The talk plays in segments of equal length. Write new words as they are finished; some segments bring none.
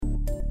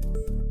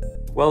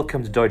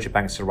Welcome to Deutsche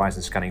Bank's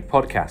Horizon Scanning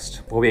podcast,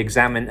 where we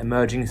examine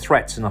emerging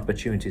threats and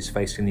opportunities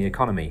facing the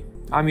economy.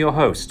 I'm your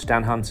host,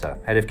 Dan Hunter,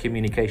 Head of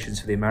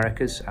Communications for the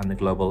Americas and the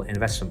Global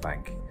Investment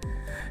Bank.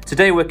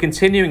 Today we're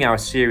continuing our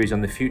series on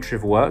the future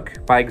of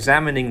work by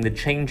examining the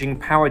changing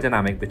power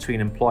dynamic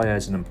between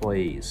employers and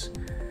employees.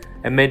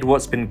 Amid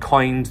what's been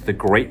coined the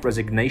Great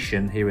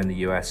Resignation here in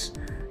the US,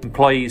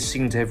 employees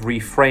seem to have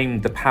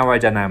reframed the power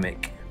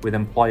dynamic with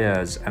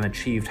employers and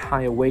achieved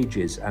higher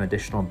wages and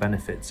additional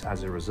benefits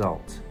as a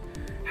result.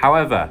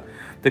 However,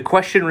 the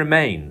question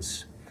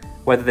remains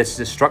whether this is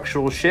a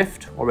structural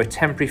shift or a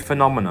temporary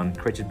phenomenon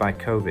created by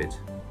COVID.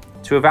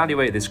 To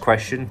evaluate this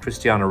question,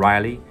 Christiana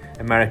Reilly,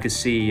 America's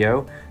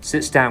CEO,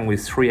 sits down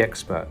with three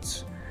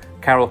experts.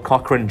 Carol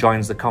Cochran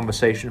joins the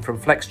conversation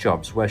from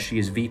FlexJobs, where she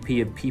is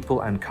VP of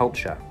People and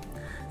Culture.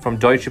 From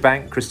Deutsche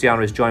Bank,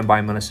 Christiana is joined by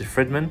Melissa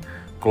Friedman,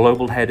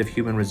 Global Head of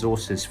Human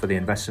Resources for the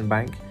Investment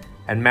Bank,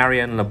 and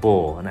Marianne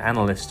Labor, an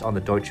analyst on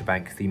the Deutsche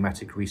Bank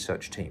Thematic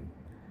Research Team.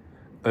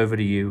 Over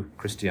to you,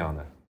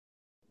 Christiana.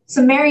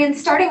 So Marianne,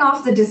 starting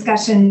off the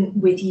discussion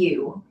with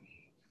you.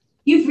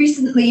 You've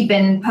recently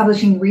been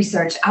publishing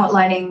research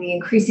outlining the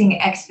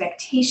increasing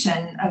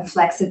expectation of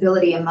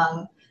flexibility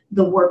among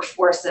the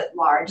workforce at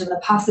large and the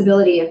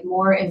possibility of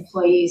more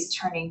employees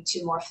turning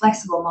to more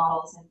flexible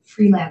models and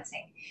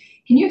freelancing.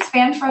 Can you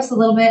expand for us a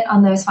little bit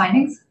on those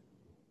findings?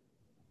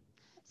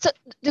 So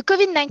the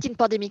COVID-19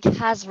 pandemic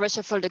has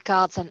reshuffled the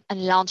cards and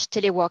launched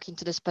telework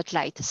into the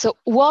spotlight. So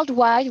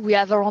worldwide, we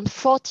have around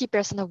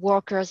 40% of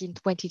workers in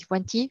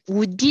 2020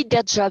 who did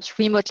their jobs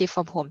remotely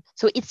from home.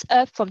 So it's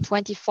up from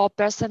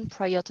 24%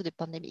 prior to the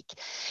pandemic.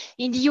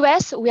 In the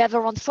US, we have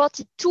around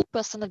 42%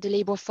 of the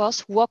labor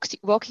force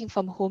working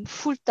from home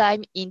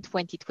full-time in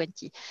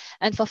 2020.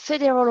 And for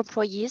federal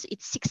employees,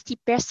 it's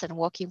 60%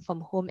 working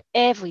from home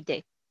every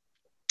day.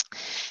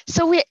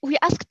 So we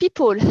asked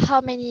people how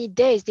many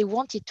days they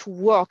wanted to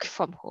work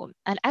from home.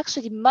 And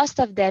actually, most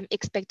of them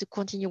expect to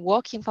continue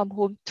working from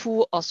home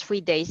 2 or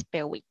 3 days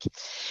per week.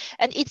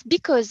 And it's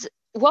because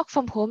work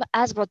from home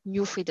has brought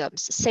new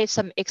freedoms, save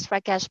some extra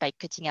cash by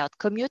cutting out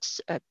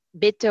commutes,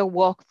 better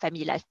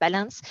work-family life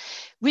balance,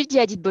 with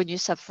the added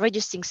bonus of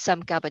reducing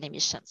some carbon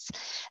emissions.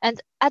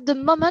 And at the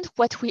moment,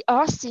 what we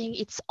are seeing,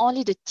 it's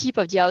only the tip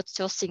of the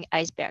outsourcing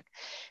iceberg.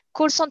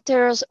 Call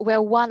centers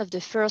were one of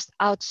the first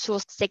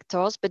outsourced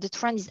sectors, but the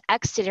trend is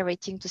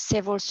accelerating to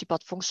several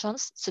support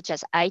functions, such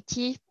as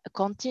IT,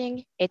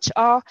 accounting,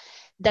 HR,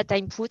 data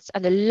inputs,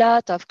 and a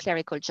lot of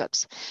clerical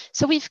jobs.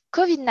 So with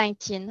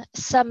COVID-19,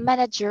 some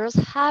managers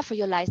have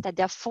realized that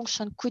their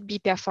function could be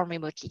performed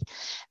remotely.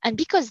 And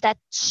because that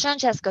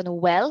change has gone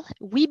well,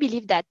 we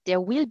believe that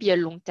there will be a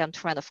long-term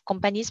trend of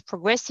companies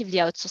progressively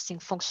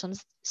outsourcing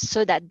functions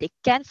so that they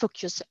can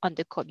focus on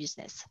the core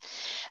business.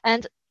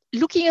 And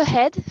looking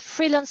ahead,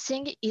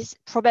 freelancing is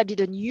probably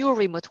the new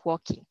remote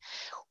working.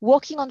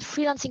 Working on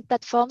freelancing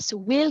platforms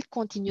will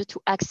continue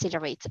to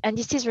accelerate, and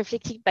this is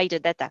reflected by the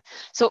data.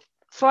 So,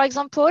 for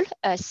example,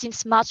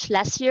 since March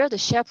last year, the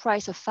share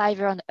price of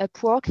Fiverr and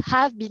Upwork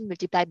have been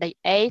multiplied by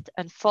 8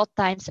 and 4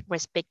 times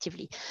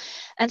respectively.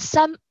 And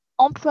some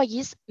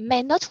employees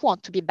may not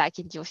want to be back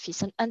in the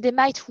office, and they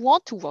might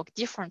want to work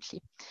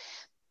differently.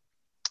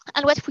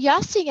 And what we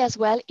are seeing as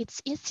well,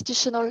 it's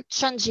institutional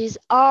changes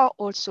are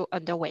also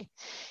underway.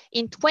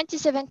 In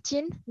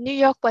 2017, New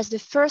York was the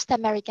first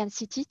American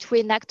city to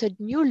enact a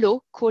new law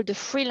called the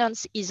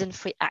Freelance Isn't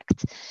Free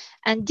Act.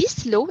 And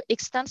this law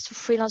extends to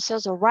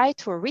freelancers a right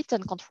to a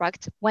written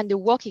contract when the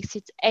work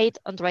exceeds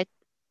 $800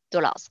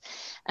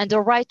 and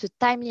the right to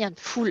timely and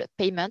full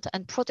payment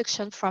and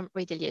protection from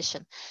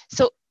retaliation.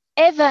 So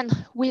even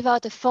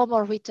without a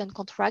formal written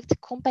contract,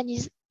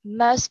 companies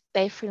must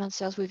pay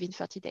freelancers within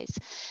 30 days.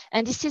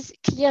 And this is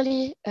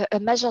clearly a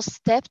major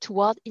step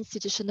toward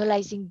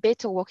institutionalizing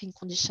better working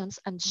conditions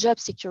and job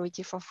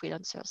security for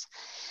freelancers.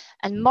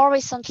 And more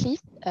recently,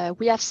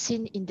 we have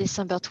seen in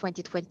December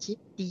 2020,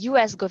 the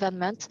US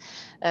government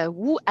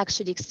who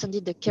actually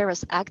extended the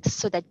CARES Act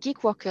so that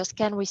gig workers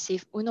can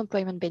receive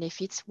unemployment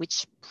benefits,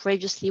 which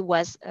previously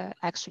was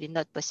actually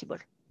not possible.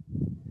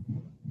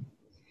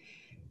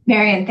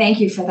 Marianne, thank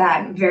you for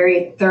that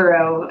very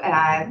thorough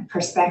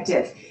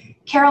perspective.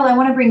 Carol, I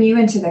want to bring you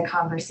into the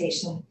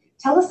conversation.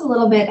 Tell us a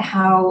little bit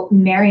how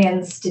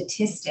Marianne's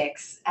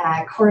statistics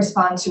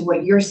correspond to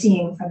what you're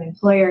seeing from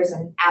employers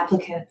and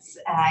applicants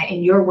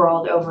in your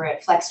world over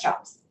at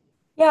FlexJobs.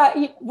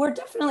 Yeah, we're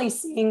definitely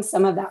seeing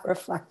some of that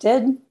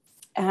reflected.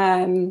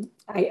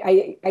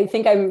 I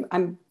think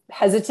I'm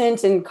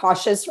hesitant and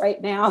cautious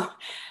right now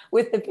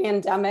with the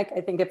pandemic.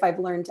 I think if I've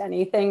learned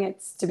anything,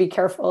 it's to be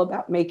careful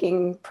about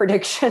making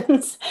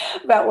predictions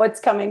about what's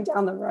coming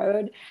down the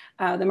road.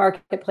 The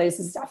marketplace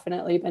has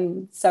definitely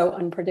been so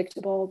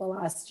unpredictable the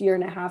last year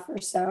and a half or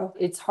so.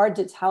 It's hard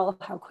to tell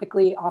how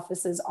quickly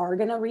offices are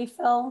going to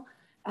refill.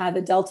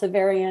 The Delta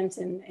variant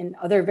and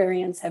other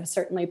variants have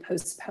certainly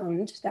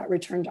postponed that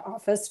return to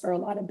office for a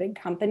lot of big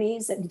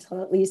companies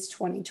until at least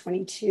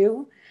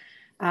 2022.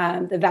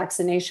 The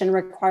vaccination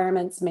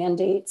requirements,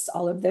 mandates,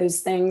 all of those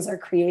things are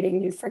creating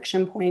new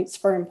friction points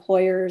for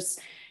employers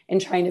in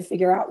trying to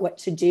figure out what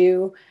to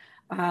do.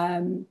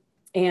 And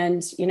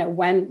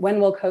when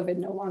will COVID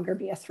no longer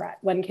be a threat?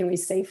 When can we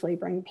safely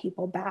bring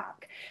people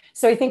back?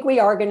 So I think we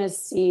are going to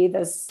see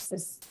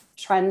this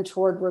trend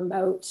toward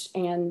remote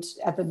and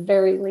at the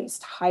very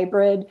least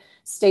hybrid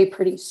stay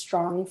pretty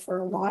strong for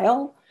a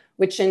while,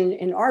 which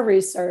in our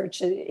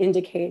research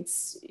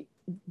indicates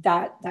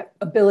that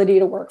ability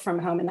to work from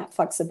home and that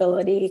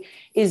flexibility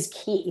is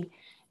key.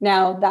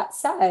 Now, that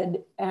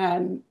said,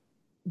 it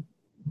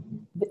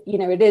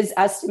is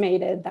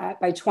estimated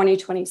that by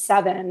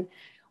 2027,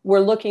 we're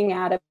looking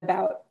at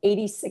about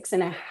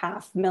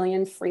 86.5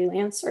 million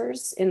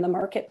freelancers in the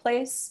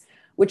marketplace,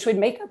 which would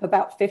make up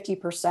about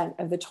 50%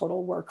 of the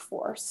total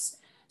workforce.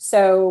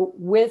 So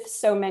with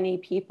so many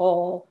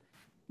people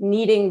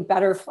needing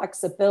better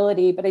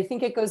flexibility, but I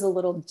think it goes a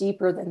little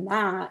deeper than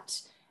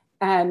that,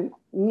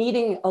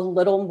 needing a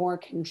little more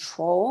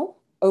control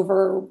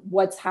over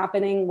what's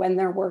happening when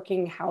they're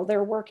working, how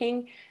they're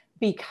working,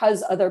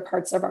 because other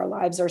parts of our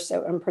lives are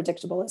so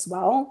unpredictable as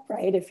well,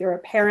 right? If you're a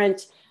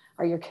parent,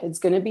 are your kids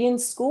going to be in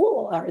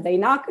school? Are they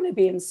not going to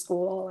be in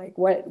school? Like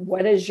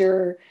what is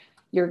your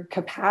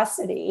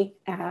capacity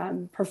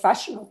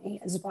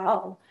professionally as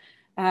well?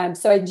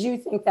 So I do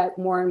think that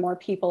more and more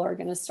people are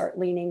going to start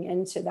leaning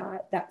into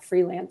that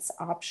freelance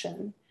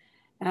option.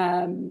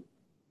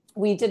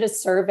 We did a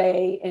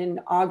survey in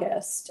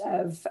August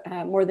of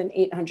more than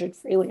 800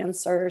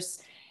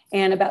 freelancers,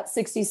 and about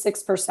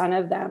 66%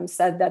 of them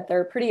said that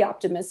they're pretty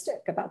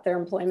optimistic about their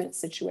employment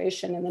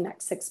situation in the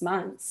next 6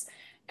 months,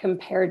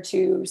 compared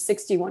to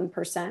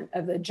 61%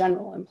 of the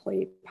general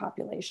employee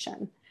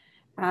population.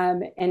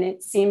 And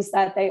it seems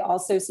that they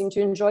also seem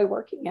to enjoy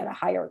working at a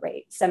higher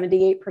rate.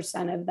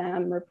 78% of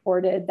them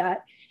reported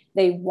that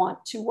they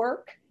want to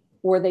work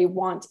or they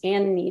want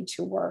and need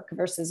to work,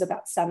 versus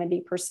about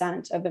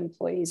 70% of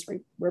employees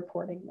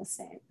reporting the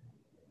same.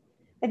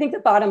 I think the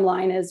bottom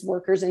line is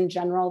workers in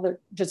general, they're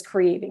just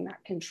craving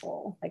that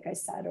control, like I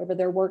said, over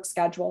their work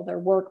schedule, their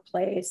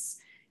workplace.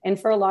 And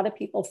for a lot of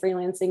people,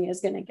 freelancing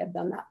is going to give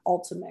them that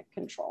ultimate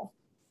control.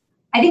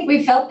 I think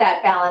we felt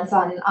that balance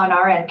on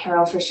our end,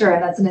 Carol, for sure.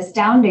 And that's an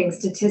astounding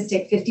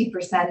statistic,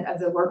 50% of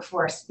the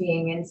workforce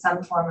being in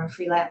some form of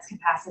freelance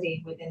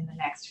capacity within the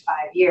next 5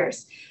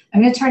 years.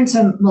 I'm going to turn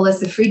to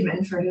Melissa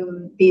Friedman, for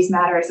whom these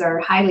matters are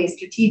highly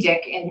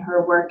strategic in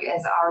her work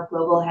as our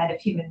Global Head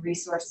of Human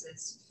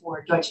Resources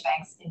for Deutsche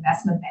Bank's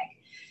Investment Bank.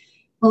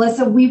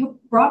 Melissa, we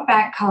brought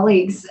back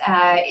colleagues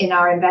in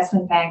our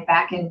investment bank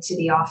back into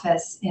the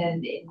office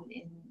in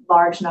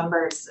large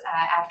numbers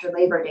after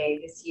Labor Day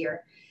this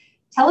year.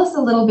 Tell us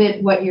a little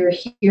bit what you're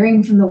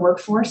hearing from the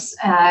workforce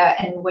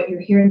and what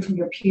you're hearing from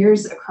your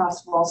peers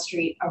across Wall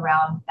Street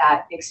around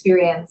that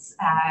experience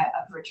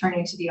of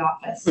returning to the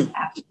office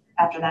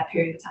after that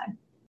period of time.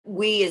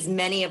 We, as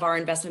many of our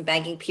investment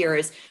banking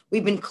peers,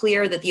 we've been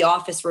clear that the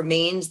office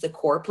remains the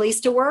core place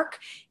to work.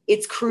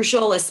 It's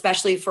crucial,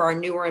 especially for our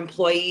newer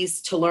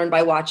employees, to learn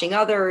by watching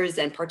others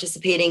and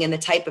participating in the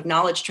type of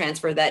knowledge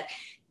transfer that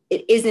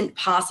it isn't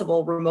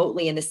possible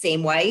remotely in the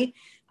same way.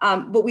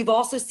 But we've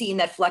also seen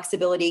that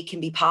flexibility can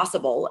be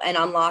possible and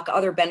unlock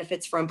other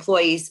benefits for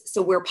employees.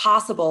 So where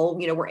possible,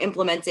 we're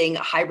implementing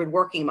a hybrid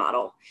working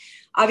model.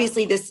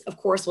 Obviously, this, of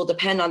course, will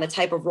depend on the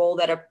type of role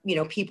that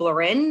people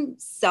are in.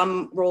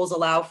 Some roles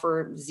allow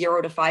for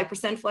 0 to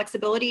 5%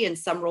 flexibility, and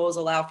some roles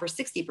allow for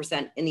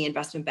 60% in the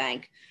investment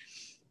bank.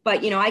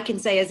 But, I can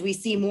say, as we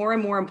see more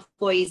and more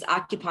employees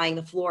occupying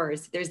the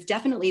floors, there's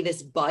definitely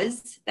this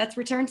buzz that's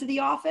returned to the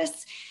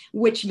office,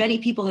 which many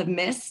people have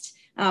missed.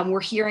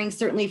 We're hearing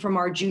certainly from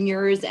our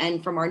juniors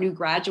and from our new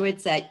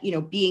graduates that,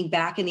 being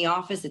back in the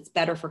office, it's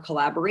better for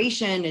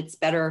collaboration. It's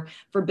better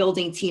for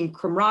building team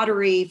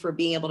camaraderie, for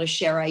being able to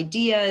share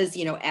ideas,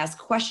 ask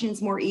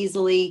questions more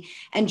easily,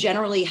 and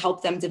generally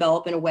help them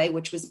develop in a way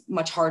which was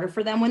much harder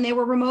for them when they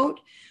were remote.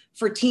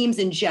 For teams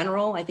in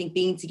general, I think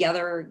being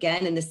together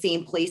again in the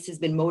same place has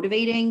been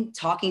motivating,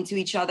 talking to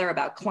each other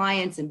about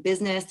clients and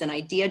business and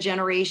idea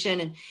generation,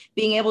 and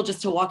being able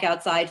just to walk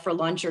outside for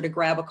lunch or to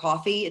grab a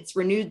coffee. It's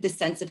renewed the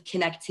sense of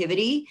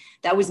connectivity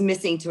that was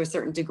missing to a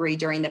certain degree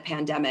during the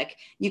pandemic.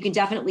 You can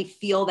definitely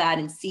feel that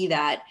and see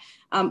that.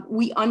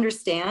 We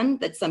understand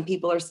that some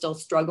people are still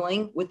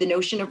struggling with the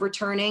notion of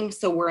returning,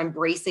 so we're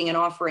embracing and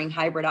offering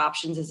hybrid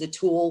options as a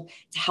tool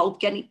to help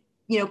get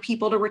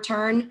people to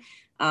return.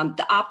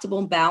 The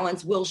optimal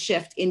balance will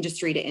shift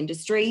industry to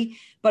industry,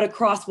 but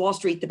across Wall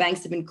Street, the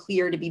banks have been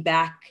clear to be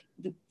back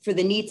for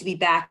the need to be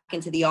back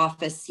into the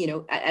office,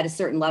 at a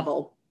certain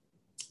level.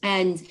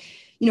 And,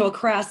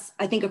 across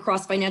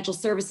financial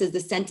services, the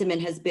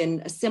sentiment has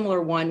been a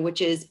similar one,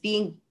 which is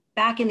being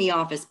back in the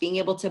office, being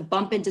able to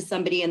bump into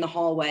somebody in the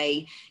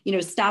hallway,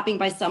 stopping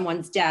by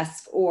someone's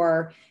desk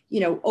or,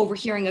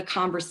 overhearing a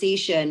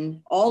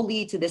conversation, all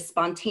lead to this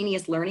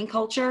spontaneous learning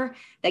culture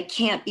that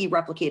can't be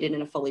replicated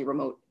in a fully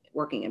remote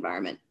working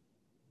environment.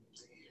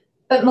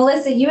 But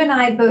Melissa, you and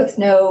I both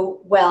know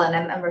well,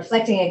 and I'm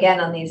reflecting again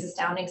on these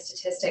astounding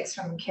statistics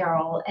from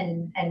Carol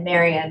and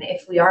Marian,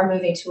 if we are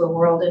moving to a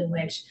world in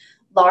which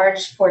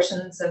large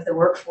portions of the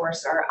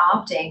workforce are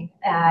opting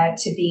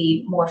to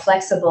be more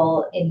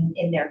flexible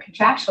in their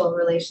contractual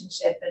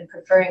relationship and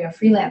preferring a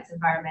freelance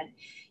environment.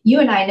 You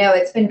and I know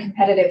it's been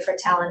competitive for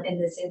talent in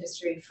this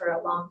industry for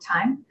a long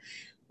time.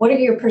 What are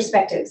your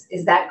perspectives?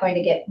 Is that going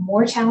to get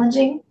more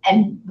challenging?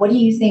 And what do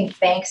you think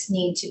banks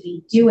need to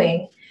be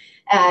doing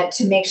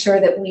to make sure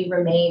that we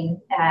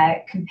remain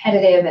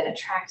competitive and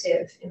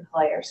attractive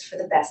employers for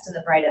the best and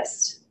the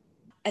brightest?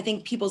 I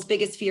think people's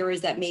biggest fear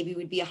is that maybe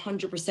we'd be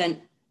 100%,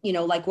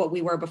 like what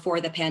we were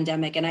before the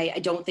pandemic. And I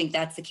don't think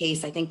that's the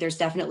case. I think there's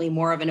definitely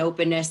more of an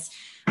openness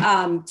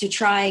to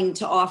trying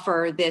to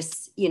offer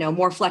this,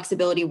 more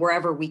flexibility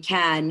wherever we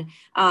can,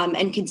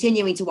 and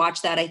continuing to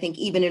watch that. I think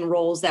even in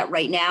roles that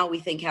right now we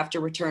think have to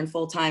return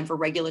full time for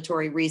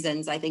regulatory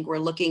reasons, I think we're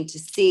looking to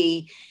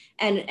see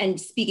and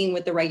speaking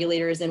with the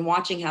regulators and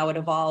watching how it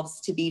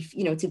evolves to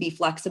be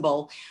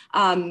flexible.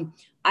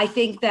 I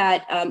think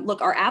that,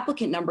 look, our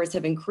applicant numbers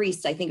have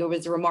increased. I think it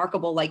was a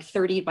remarkable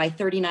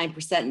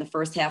 39% in the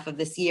first half of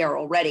this year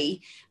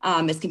already,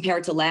 as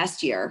compared to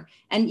last year.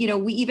 And,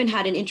 we even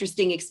had an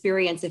interesting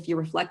experience. If you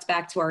reflect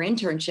back to our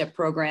internship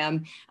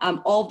program,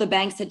 all of the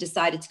banks had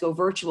decided to go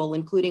virtual,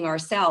 including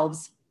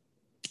ourselves.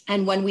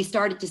 And when we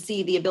started to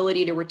see the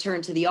ability to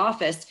return to the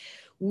office,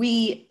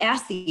 we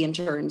asked the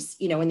interns,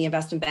 in the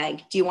investment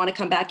bank, do you want to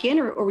come back in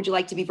or would you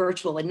like to be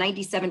virtual? And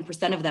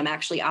 97% of them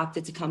actually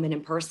opted to come in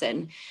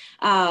person.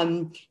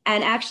 And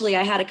actually,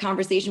 I had a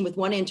conversation with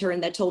one intern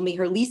that told me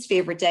her least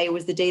favorite day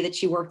was the day that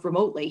she worked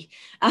remotely.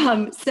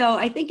 So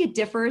I think it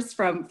differs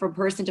from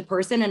person to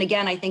person. And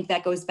again, I think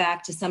that goes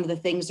back to some of the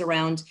things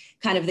around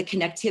kind of the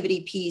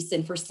connectivity piece.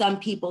 And for some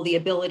people, the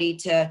ability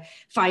to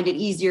find it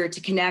easier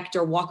to connect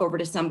or walk over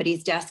to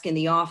somebody's desk in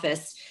the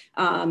office.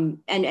 And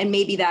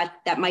maybe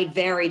that might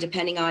vary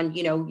depending on,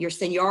 your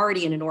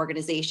seniority in an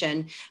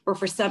organization. But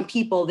for some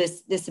people,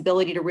 this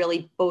ability to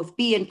really both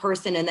be in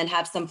person and then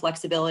have some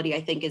flexibility,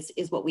 I think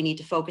is what we need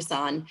to focus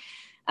on.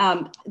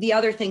 The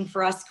other thing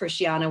for us,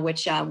 Christiana,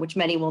 which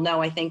many will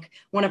know, I think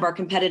one of our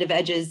competitive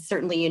edges,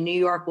 certainly in New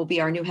York, will be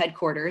our new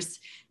headquarters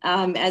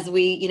as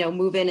we,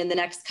 move in the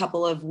next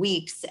couple of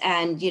weeks.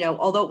 And,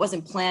 although it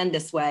wasn't planned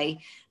this way,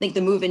 I think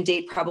the move-in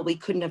date probably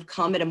couldn't have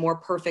come at a more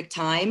perfect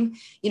time.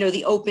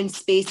 The open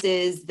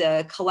spaces,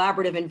 the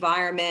collaborative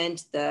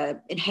environment, the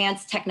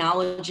enhanced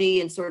technology,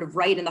 and sort of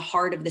right in the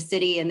heart of the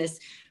city, and this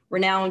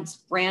renowned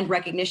brand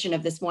recognition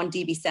of this One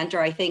DB Center.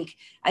 I think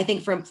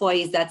for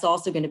employees, that's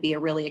also going to be a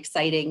really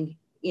exciting,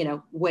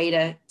 way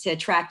to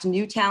attract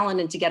new talent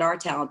and to get our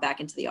talent back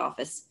into the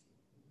office.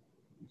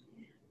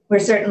 We're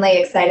certainly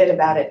excited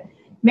about it.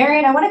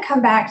 Marion, I want to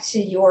come back to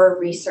your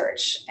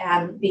research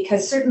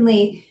because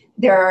certainly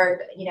there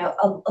are,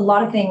 a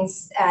lot of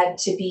things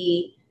to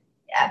be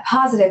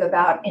positive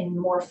about in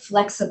more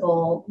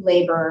flexible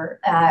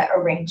labor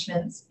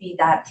arrangements, be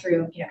that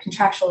through,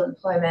 contractual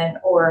employment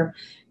or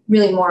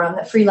really more on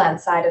the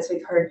freelance side, as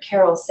we've heard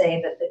Carol say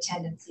that the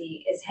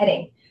tendency is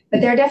heading. But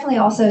there are definitely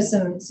also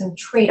some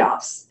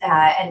trade-offs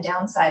and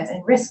downsides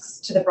and risks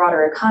to the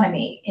broader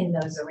economy in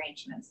those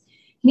arrangements.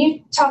 Can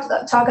you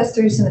talk us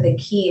through some of the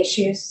key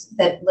issues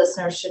that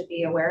listeners should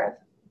be aware of?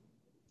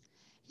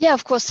 Yeah,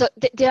 of course. So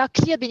there are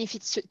clear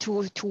benefits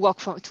to work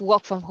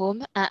from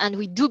home, and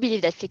we do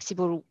believe that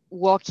flexible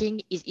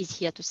working is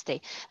here to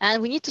stay.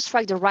 And we need to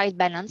strike the right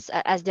balance,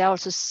 as there are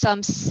also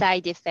some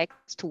side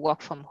effects to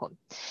work from home.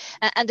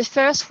 And the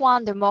first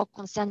one, the more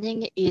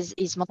concerning,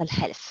 is mental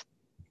health.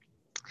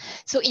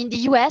 So in the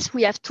US,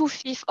 we have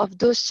 2/5 of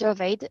those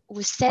surveyed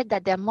who said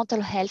that their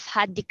mental health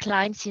had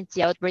declined since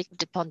the outbreak of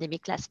the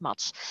pandemic last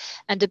March.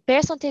 And the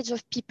percentage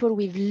of people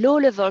with low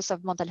levels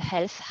of mental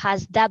health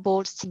has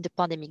doubled since the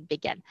pandemic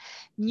began.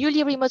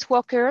 Newly remote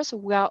workers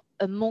who are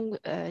among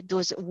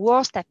those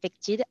worst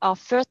affected are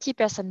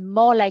 30%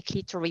 more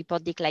likely to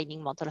report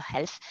declining mental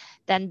health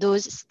than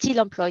those still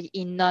employed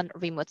in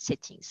non-remote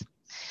settings.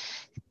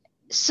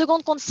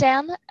 Second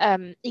concern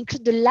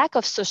include the lack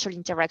of social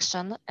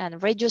interaction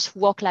and reduced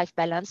work-life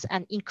balance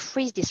and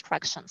increased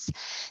distractions.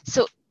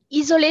 So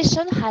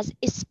isolation has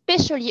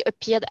especially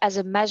appeared as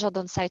a major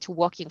downside to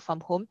working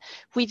from home,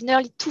 with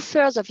nearly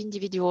 2/3 of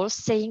individuals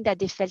saying that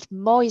they felt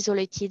more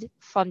isolated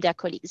from their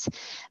colleagues.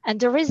 And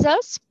the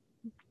results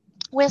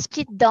were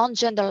split down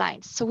gender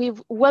lines. So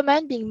with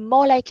women being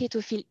more likely to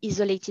feel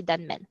isolated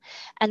than men.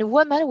 And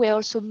women were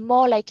also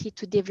more likely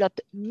to develop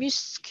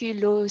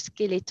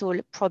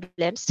musculoskeletal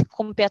problems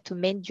compared to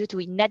men due to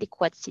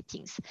inadequate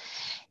settings.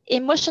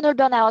 Emotional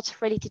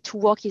burnout related to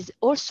work is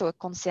also a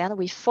concern,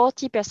 with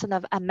 40%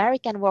 of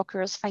American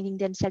workers finding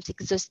themselves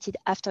exhausted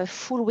after a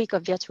full week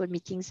of virtual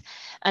meetings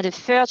and a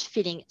third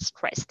feeling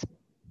stressed.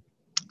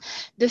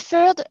 The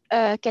third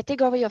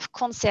category of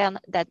concern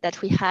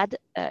that we had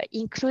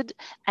include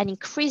an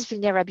increased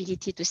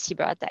vulnerability to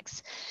cyber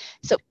attacks.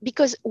 So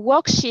because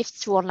work shifts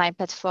to online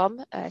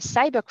platform,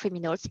 cyber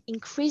criminals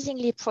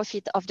increasingly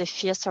profit of the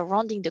fear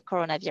surrounding the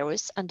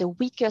coronavirus and the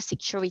weaker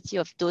security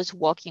of those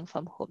working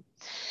from home.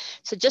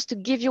 So just to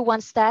give you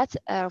one stat,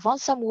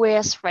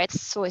 ransomware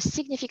threats saw a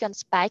significant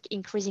spike,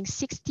 increasing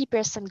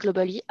 60%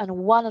 globally and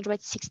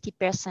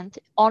 160%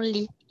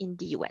 only in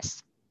the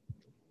US.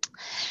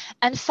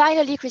 And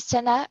finally,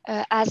 Christiana,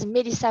 as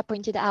Melissa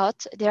pointed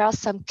out, there are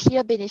some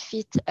clear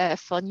benefits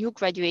for new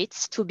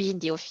graduates to be in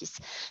the office.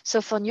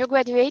 So for new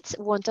graduates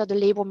who enter the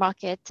labor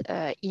market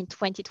in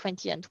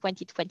 2020 and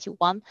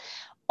 2021,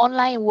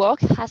 online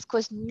work has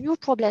caused new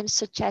problems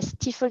such as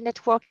stifled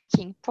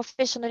networking,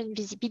 professional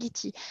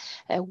invisibility,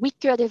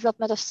 weaker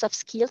development of soft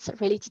skills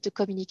related to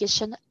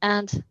communication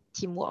and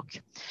teamwork.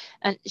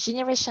 And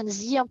Generation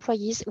Z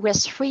employees were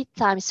 3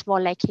 times more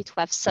likely to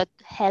have sought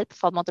help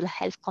for mental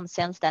health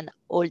concerns than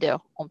older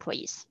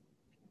employees.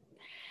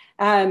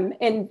 And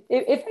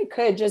if I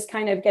could, just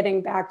kind of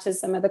getting back to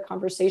some of the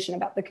conversation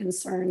about the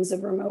concerns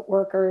of remote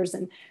workers,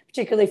 and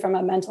particularly from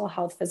a mental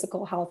health,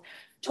 physical health,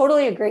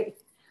 totally agree.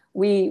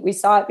 We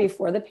saw it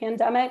before the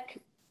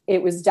pandemic.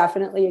 It was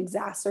definitely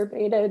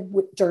exacerbated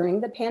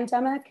during the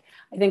pandemic.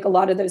 I think a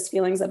lot of those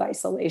feelings of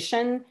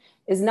isolation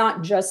is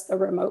not just the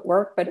remote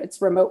work, but it's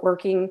remote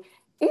working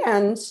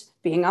and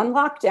being on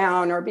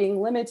lockdown or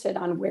being limited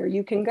on where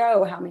you can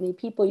go, how many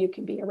people you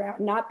can be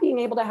around, not being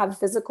able to have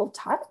physical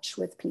touch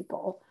with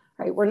people,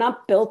 right? We're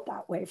not built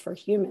that way for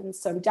humans.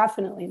 So I'm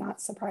definitely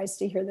not surprised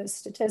to hear those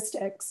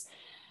statistics.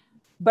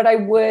 But I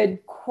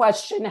would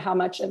question how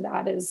much of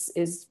that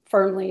is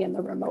firmly in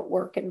the remote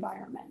work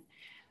environment.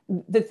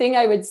 The thing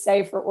I would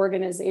say for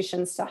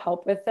organizations to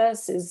help with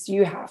this is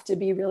you have to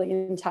be really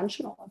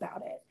intentional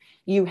about it.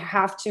 You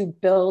have to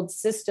build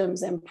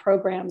systems and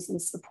programs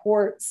and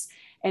supports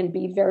and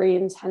be very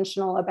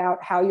intentional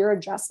about how you're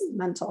addressing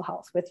mental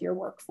health with your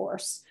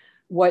workforce.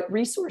 What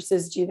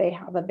resources do they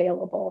have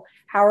available?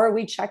 How are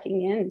we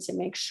checking in to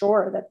make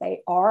sure that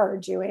they are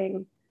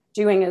doing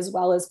as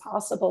well as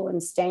possible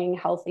and staying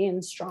healthy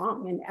and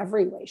strong in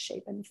every way,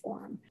 shape, and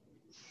form?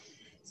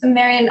 So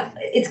Marion,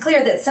 it's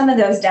clear that some of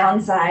those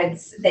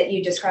downsides that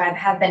you describe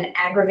have been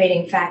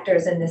aggravating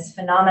factors in this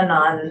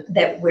phenomenon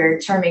that we're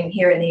terming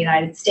here in the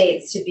United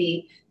States to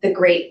be the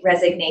Great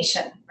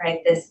Resignation, right?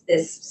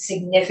 This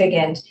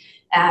significant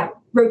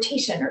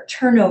rotation or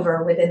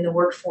turnover within the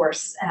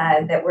workforce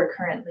that we're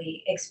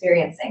currently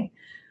experiencing.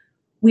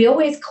 We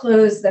always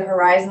close the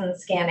Horizon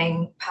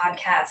Scanning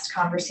podcast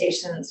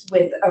conversations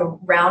with a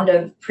round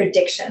of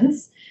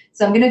predictions.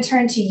 So I'm going to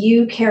turn to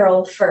you,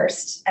 Carol,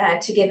 first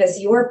to give us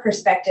your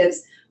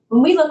perspectives.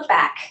 When we look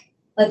back,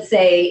 let's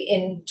say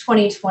in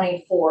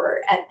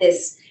 2024 at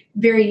this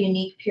very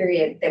unique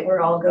period that we're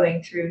all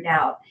going through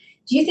now,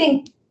 do you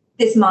think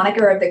this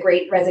moniker of the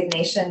Great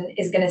Resignation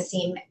is going to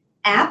seem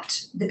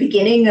apt, the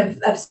beginning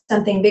of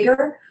something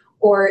bigger,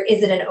 or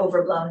is it an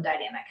overblown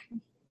dynamic?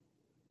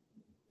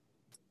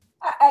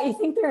 I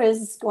think there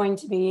is going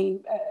to be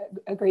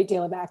a great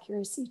deal of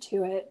accuracy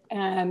to it.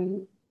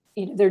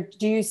 There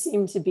do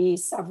seem to be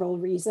several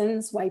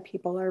reasons why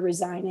people are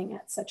resigning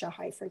at such a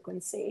high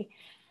frequency.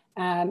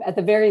 At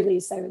the very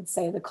least, I would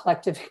say the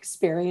collective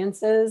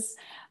experiences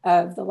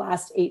of the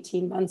last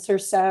 18 months or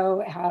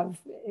so have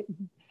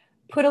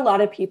put a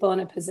lot of people in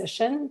a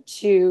position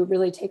to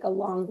really take a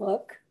long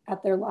look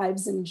at their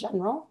lives in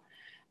general.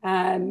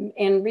 And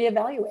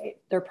reevaluate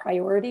their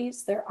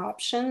priorities, their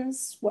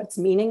options, what's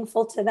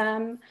meaningful to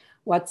them,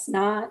 what's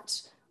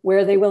not, where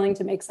are they willing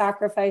to make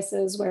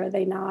sacrifices, where are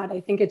they not? I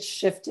think it's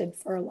shifted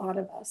for a lot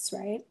of us,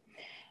 right?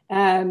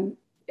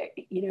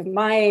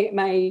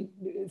 My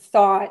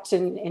thought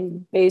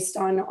and based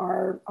on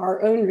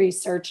our own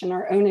research and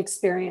our own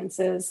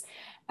experiences,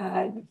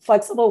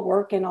 flexible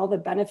work and all the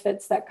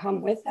benefits that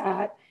come with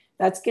that,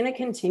 that's going to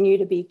continue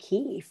to be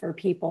key for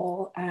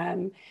people.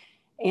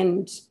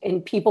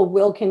 And people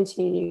will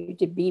continue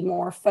to be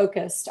more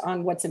focused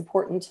on what's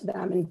important to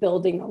them and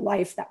building a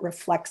life that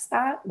reflects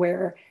that,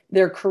 where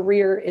their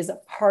career is a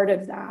part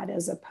of that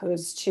as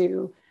opposed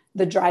to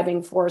the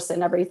driving force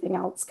and everything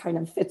else kind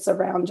of fits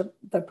around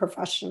the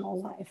professional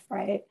life,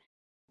 right?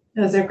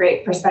 Those are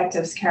great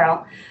perspectives,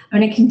 Carol. I'm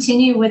going to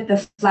continue with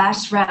the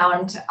flash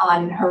round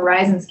on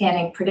Horizon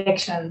Scanning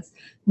predictions.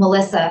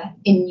 Melissa,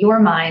 in your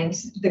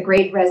mind, the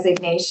Great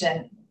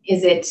Resignation,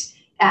 is it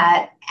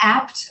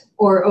apt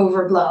or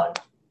overblown?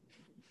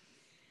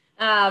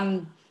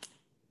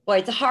 Boy,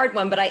 it's a hard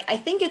one, but I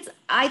think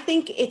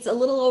it's a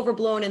little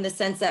overblown in the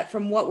sense that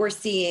from what we're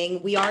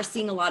seeing, we are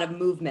seeing a lot of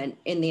movement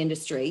in the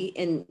industry.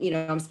 And,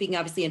 I'm speaking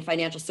obviously in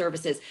financial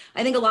services.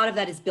 I think a lot of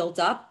that is built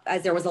up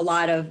as there was a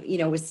lot of,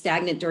 was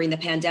stagnant during the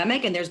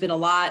pandemic, and there's been a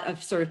lot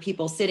of sort of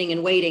people sitting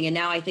and waiting. And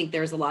now I think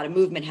there's a lot of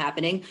movement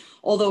happening.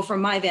 Although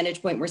from my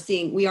vantage point,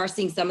 we are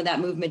seeing some of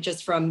that movement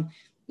just from,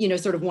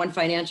 sort of one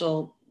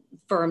financial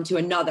firm to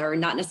another,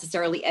 not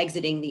necessarily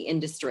exiting the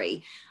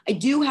industry. I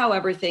do,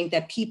 however, think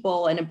that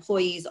people and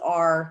employees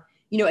are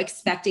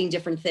expecting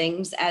different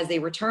things as they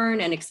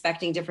return and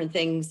expecting different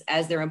things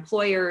as their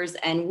employers.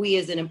 And we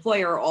as an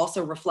employer are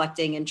also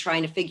reflecting and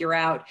trying to figure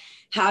out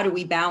how do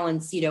we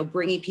balance,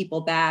 bringing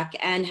people back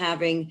and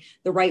having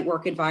the right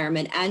work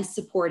environment and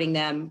supporting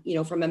them,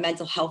 from a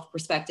mental health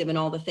perspective and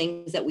all the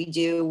things that we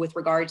do with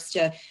regards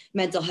to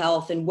mental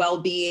health and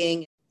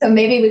well-being. So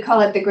maybe we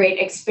call it the great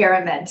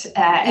experiment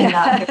and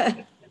not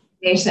the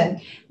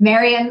nation.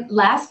 Marion,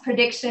 last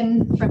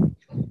prediction from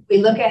we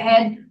look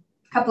ahead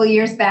a couple of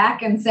years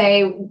back and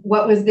say,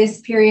 what was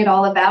this period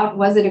all about?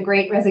 Was it a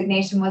great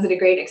resignation? Was it a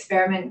great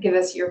experiment? Give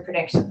us your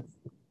predictions.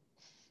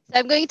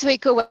 I'm going to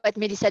echo what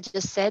Melissa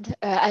just said.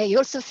 I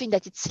also think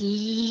that it's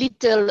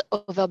little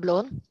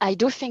overblown. I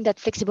do think that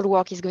flexible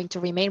work is going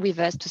to remain with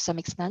us to some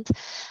extent,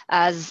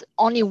 as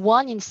only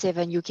 1 in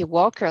 7 UK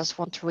workers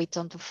want to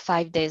return to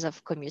 5 days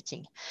of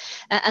commuting.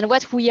 And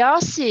what we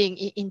are seeing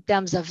in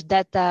terms of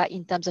data,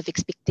 in terms of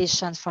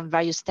expectations from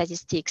various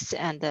statistics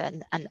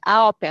and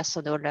our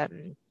personal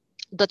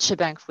Deutsche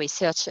Bank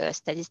research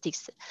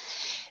statistics,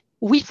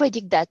 we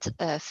predict that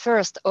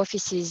first,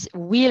 offices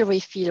will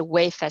refill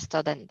way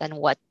faster than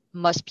what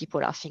most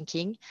people are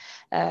thinking.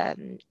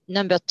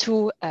 Number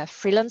 2,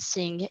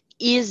 freelancing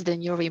is the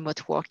new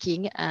remote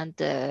working, and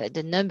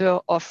the number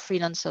of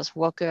freelancers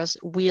workers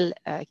will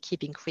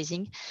keep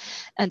increasing.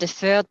 And the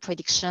third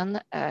prediction,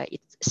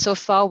 so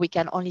far we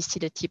can only see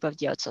the tip of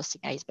the outsourcing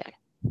iceberg.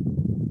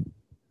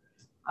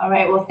 All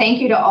right, well, thank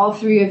you to all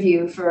 3 of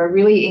you for a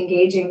really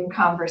engaging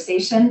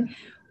conversation.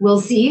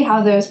 We'll see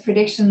how those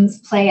predictions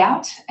play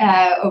out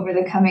over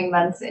the coming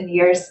months and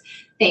years.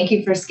 Thank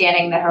you for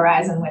scanning the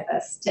horizon with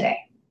us today.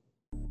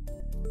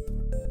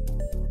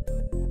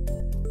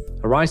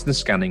 Horizon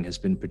Scanning has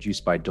been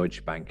produced by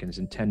Deutsche Bank and is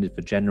intended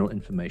for general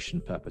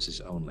information purposes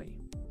only.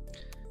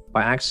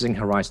 By accessing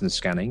Horizon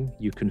Scanning,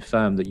 you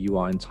confirm that you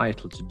are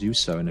entitled to do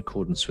so in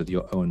accordance with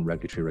your own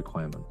regulatory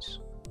requirements.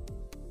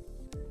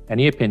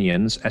 Any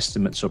opinions,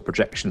 estimates, or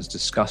projections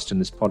discussed in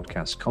this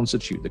podcast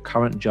constitute the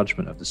current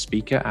judgment of the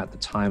speaker at the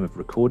time of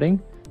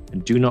recording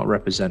and do not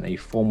represent a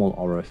formal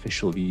or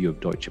official view of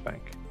Deutsche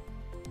Bank.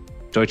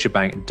 Deutsche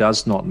Bank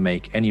does not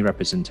make any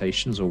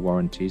representations or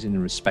warranties in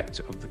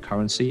respect of the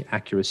currency,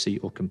 accuracy,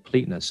 or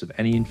completeness of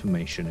any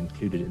information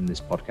included in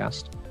this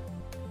podcast,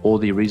 or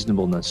the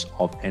reasonableness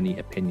of any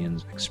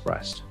opinions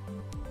expressed.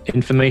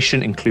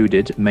 Information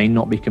included may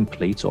not be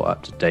complete or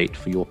up to date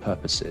for your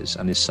purposes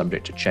and is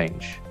subject to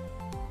change.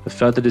 For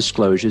further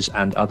disclosures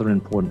and other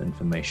important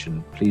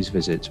information, please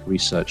visit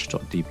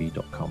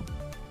research.db.com.